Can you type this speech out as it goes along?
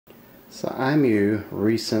So IMOU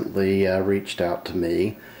recently reached out to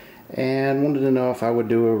me and wanted to know if I would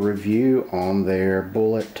do a review on their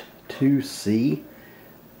Bullet 2C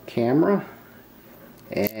camera,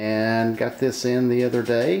 and got this in the other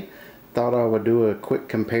day. Thought I would do a quick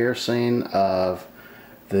comparison of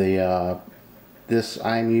the this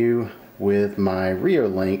IMOU with my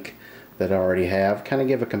reolink that I already have, kind of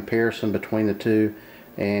give a comparison between the two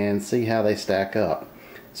and see how they stack up.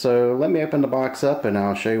 So let me open the box up and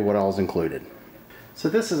I'll show you what all's included. So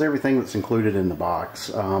this is everything that's included in the box.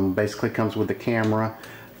 Basically comes with the camera.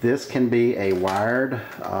 This can be a wired,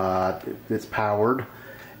 it's powered,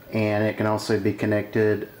 and it can also be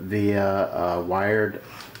connected via a wired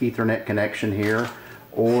Ethernet connection here,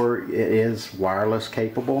 or it is wireless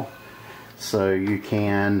capable. So you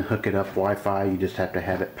can hook it up Wi-Fi, you just have to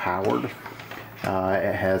have it powered.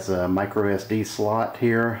 It has a micro SD slot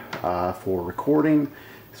here for recording.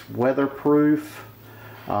 It's weatherproof,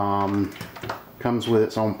 comes with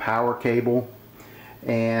its own power cable,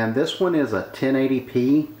 and this one is a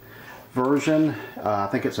 1080p version. I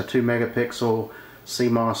think it's a 2 megapixel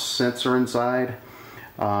CMOS sensor inside.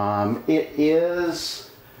 It is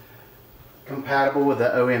compatible with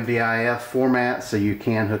the OMVIF format, so you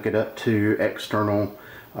can hook it up to external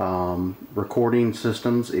recording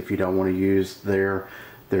systems if you don't want to use their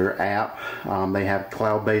app. They have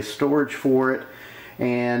cloud-based storage for it,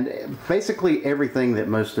 and basically everything that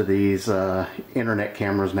most of these internet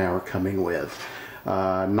cameras now are coming with.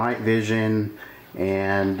 Night vision,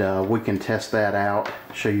 and we can test that out,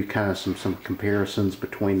 show you kind of some comparisons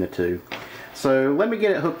between the two. So let me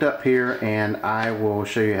get it hooked up here and I will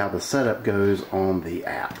show you how the setup goes on the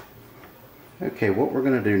app. Okay, what we're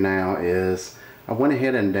going to do now is I went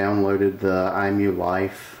ahead and downloaded the IMOU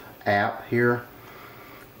Life app here,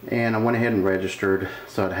 and I went ahead and registered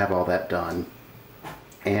so I'd have all that done.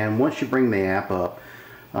 And once you bring the app up,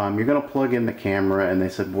 you're going to plug in the camera, and they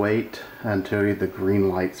said wait until the green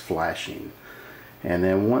light's flashing. And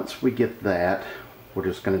then once we get that, we're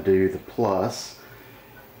just going to do the plus,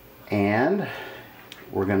 and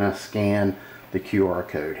we're going to scan the QR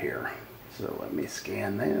code here. So let me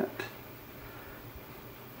scan that.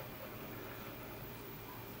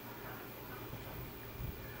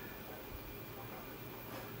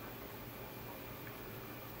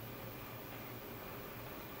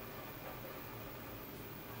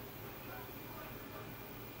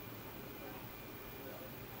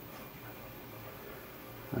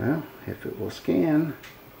 Well, if it will scan.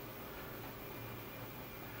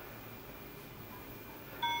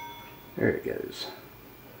 There it goes.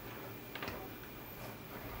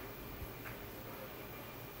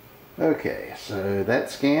 Okay, so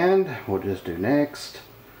that's scanned. We'll just do next.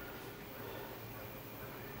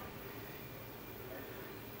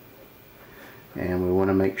 And we want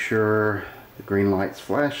to make sure the green light's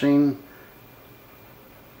flashing.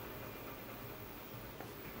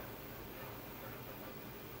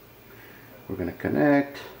 We're going to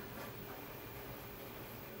connect.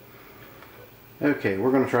 Okay,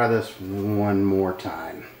 we're going to try this one more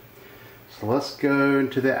time. So let's go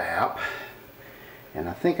into the app, and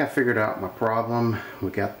I think I figured out my problem. We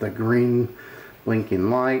got the green blinking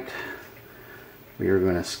light. We are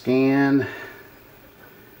going to scan.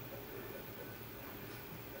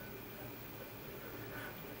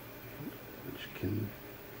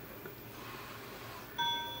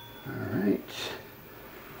 Alright.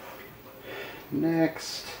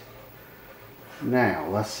 Next. Now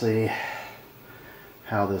let's see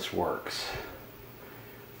how this works.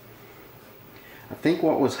 I think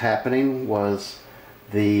what was happening was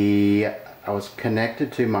I was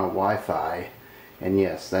connected to my Wi-Fi, and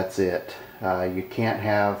yes, that's it. You can't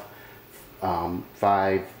have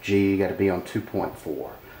 5G, you got to be on 2.4.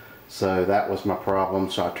 So that was my problem,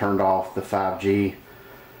 so I turned off the 5G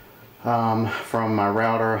from my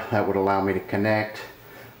router. That would allow me to connect.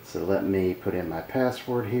 So let me put in my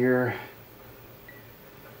password here.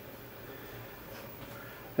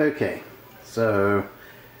 Okay, so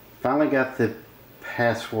finally got the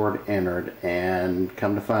password entered, and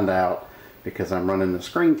come to find out, because I'm running the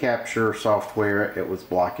screen capture software, it was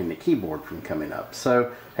blocking the keyboard from coming up.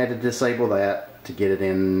 So I had to disable that to get it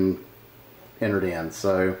entered in.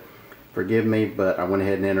 So forgive me, but I went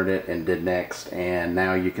ahead and entered it and did next, and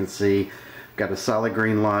now you can see got a solid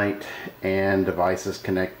green light and device is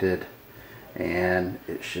connected, and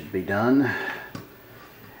it should be done.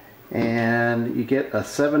 And you get a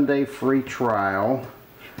 7-day free trial.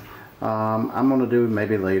 I'm going to do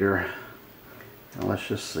maybe later. Now let's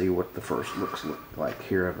just see what the first looks like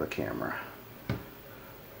here of the camera.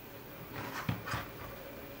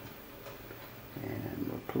 And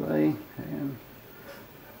we'll play, and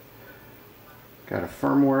got a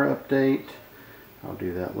firmware update. I'll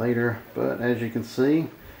do that later, but as you can see,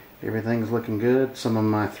 everything's looking good. Some of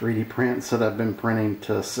my 3D prints that I've been printing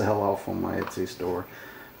to sell off on my Etsy store,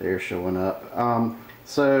 they're showing up.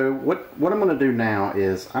 So what I'm going to do now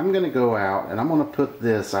is I'm going to go out and I'm going to put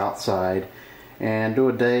this outside and do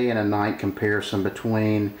a day and a night comparison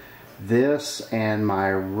between this and my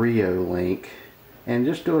reolink, and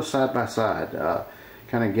just do a side by side,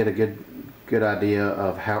 kind of get a good idea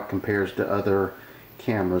of how it compares to other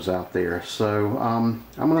cameras out there. So I'm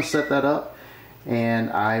going to set that up and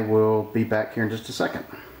I will be back here in just a second.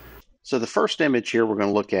 So the first image here we're going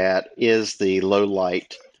to look at is the low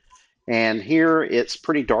light. And here it's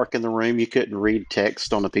pretty dark in the room. You couldn't read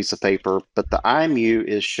text on a piece of paper, but the IMU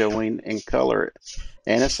is showing in color.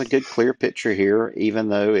 And it's a good clear picture here, even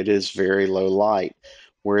though it is very low light.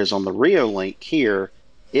 Whereas on the reolink here,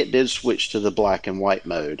 it did switch to the black and white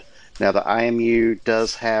mode. Now the IMU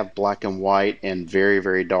does have black and white and very,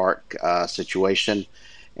 very dark situation,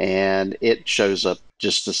 and it shows up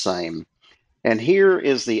just the same. And here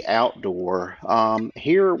is the outdoor.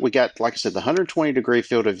 Here we got, like I said, the 120-degree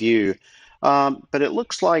field of view, but it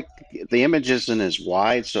looks like the image isn't as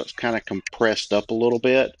wide, so it's kind of compressed up a little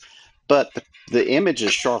bit. But the image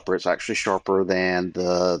is sharper. It's actually sharper than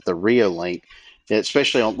the reolink,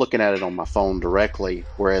 especially on looking at it on my phone directly.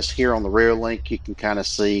 Whereas here on the reolink, you can kind of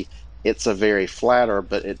see it's a very flatter,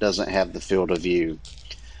 but it doesn't have the field of view.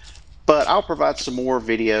 But I'll provide some more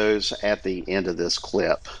videos at the end of this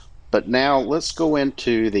clip. But now let's go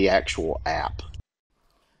into the actual app.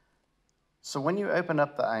 So when you open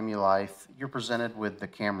up the IMU Life, you're presented with the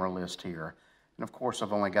camera list here. And of course,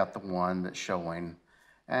 I've only got the one that's showing.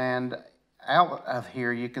 And out of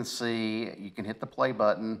here, you can see, you can hit the play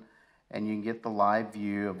button and you can get the live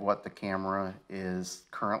view of what the camera is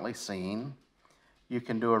currently seeing. You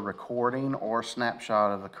can do a recording or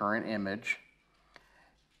snapshot of the current image.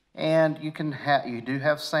 And you do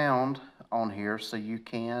have sound on here, so you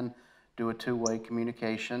can do a two-way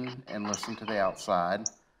communication and listen to the outside.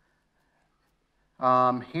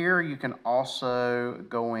 Here you can also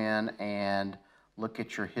go in and look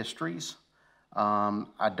at your histories.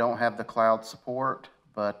 I don't have the cloud support,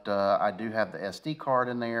 but I do have the SD card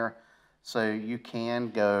in there, so you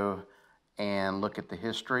can go and look at the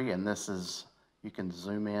history, and this is, you can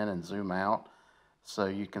zoom in and zoom out, so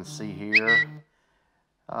you can see here.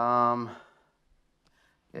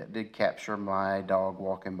 It did capture my dog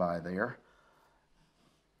walking by there,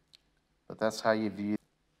 but that's how you view.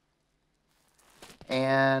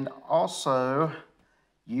 And also,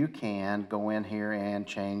 you can go in here and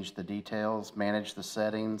change the details, manage the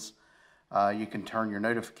settings. You can turn your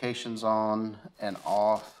notifications on and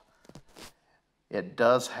off. It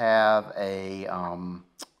does have a,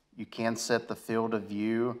 you can set the field of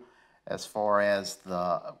view as far as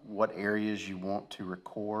what areas you want to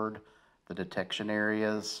record, the detection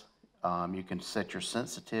areas. You can set your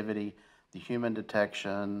sensitivity, the human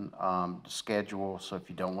detection, schedule, so if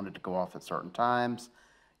you don't want it to go off at certain times,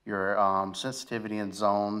 your sensitivity and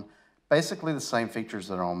zone, basically the same features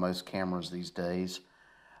that are on most cameras these days.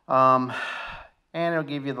 And it'll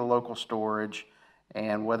give you the local storage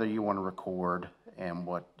and whether you want to record and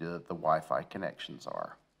what the Wi-Fi connections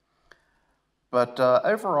are. But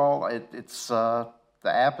overall, the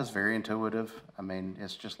app is very intuitive. I mean,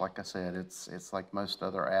 it's just like I said, it's like most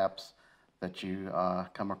other apps that you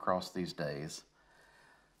come across these days.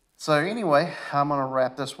 So anyway, I'm going to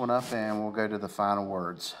wrap this one up and we'll go to the final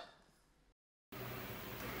words.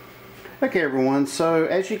 Okay, everyone. So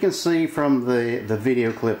as you can see from the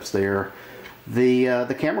video clips there,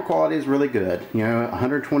 the camera quality is really good. You know,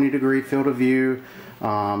 120-degree field of view.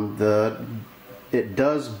 It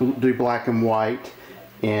does do black and white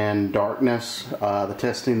and darkness. The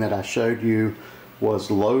testing that I showed you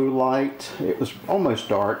was low light. It was almost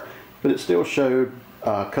dark, but it still showed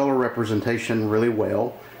color representation really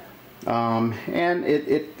well. And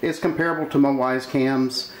it is comparable to my Wise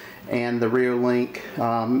cams and the reolink.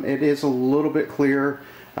 It is a little bit clearer,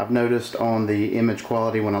 I've noticed, on the image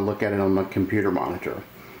quality when I look at it on my computer monitor.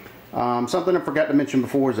 Something I forgot to mention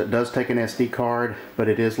before is it does take an SD card, but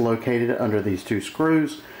it is located under these two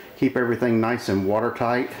screws. Keep everything nice and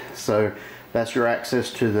watertight. So that's your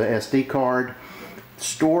access to the SD card.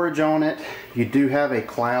 Storage on it, you do have a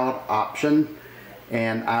cloud option,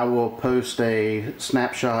 and I will post a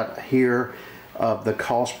snapshot here of the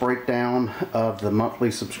cost breakdown of the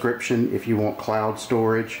monthly subscription if you want cloud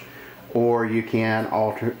storage, or you can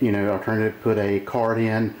alternatively put a card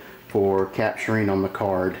in for capturing on the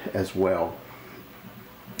card as well.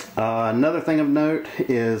 Another thing of note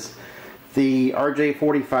is the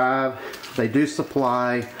RJ45. They do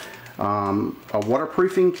supply a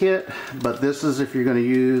waterproofing kit, but this is if you're going to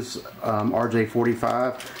use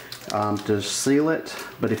RJ45 to seal it.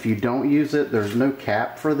 But if you don't use it, there's no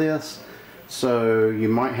cap for this, so you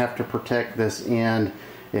might have to protect this end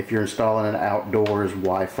if you're installing an outdoors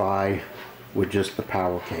Wi-Fi with just the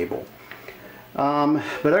power cable. But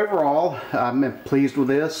overall, I'm pleased with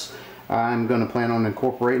this. I'm going to plan on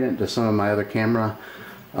incorporating it into some of my other camera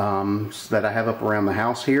that I have up around the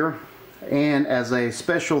house here. And as a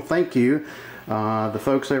special thank you, the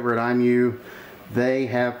folks over at IMOU, they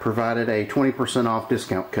have provided a 20% off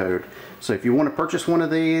discount code. So if you want to purchase one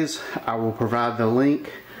of these, I will provide the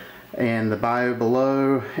link and the bio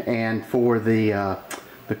below, and for the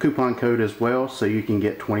coupon code as well, so you can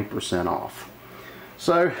get 20% off.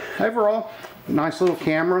 So overall, nice little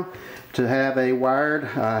camera to have a wired.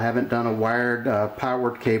 I haven't done a wired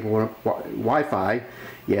powered cable Wi-Fi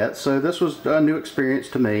yet, so this was a new experience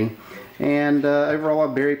to me, and overall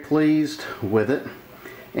I'm very pleased with it.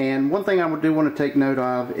 And one thing I do want to take note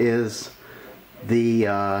of is the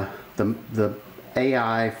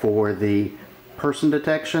AI for the person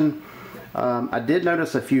detection. I did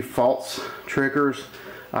notice a few false triggers.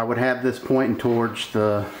 I would have this pointing towards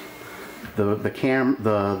the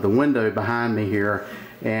window behind me here,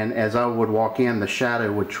 and as I would walk in, the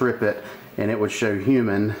shadow would trip it and it would show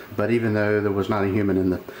human, but even though there was not a human in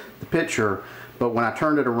the picture. But when I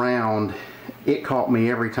turned it around, it caught me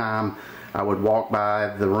every time I would walk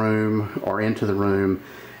by the room or into the room,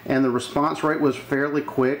 and the response rate was fairly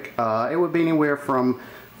quick. It would be anywhere from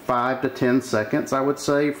 5 to 10 seconds, I would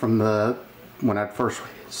say, from when I'd first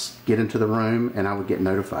get into the room and I would get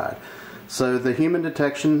notified. So the human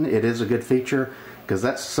detection, it is a good feature, because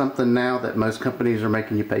that's something now that most companies are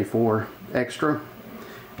making you pay for extra,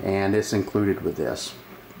 and it's included with this.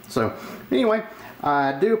 So anyway,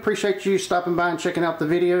 I do appreciate you stopping by and checking out the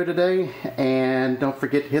video today, and don't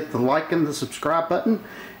forget to hit the like and the subscribe button,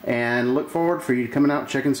 and look forward for you coming out and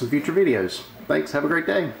checking some future videos. Thanks, have a great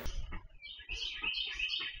day.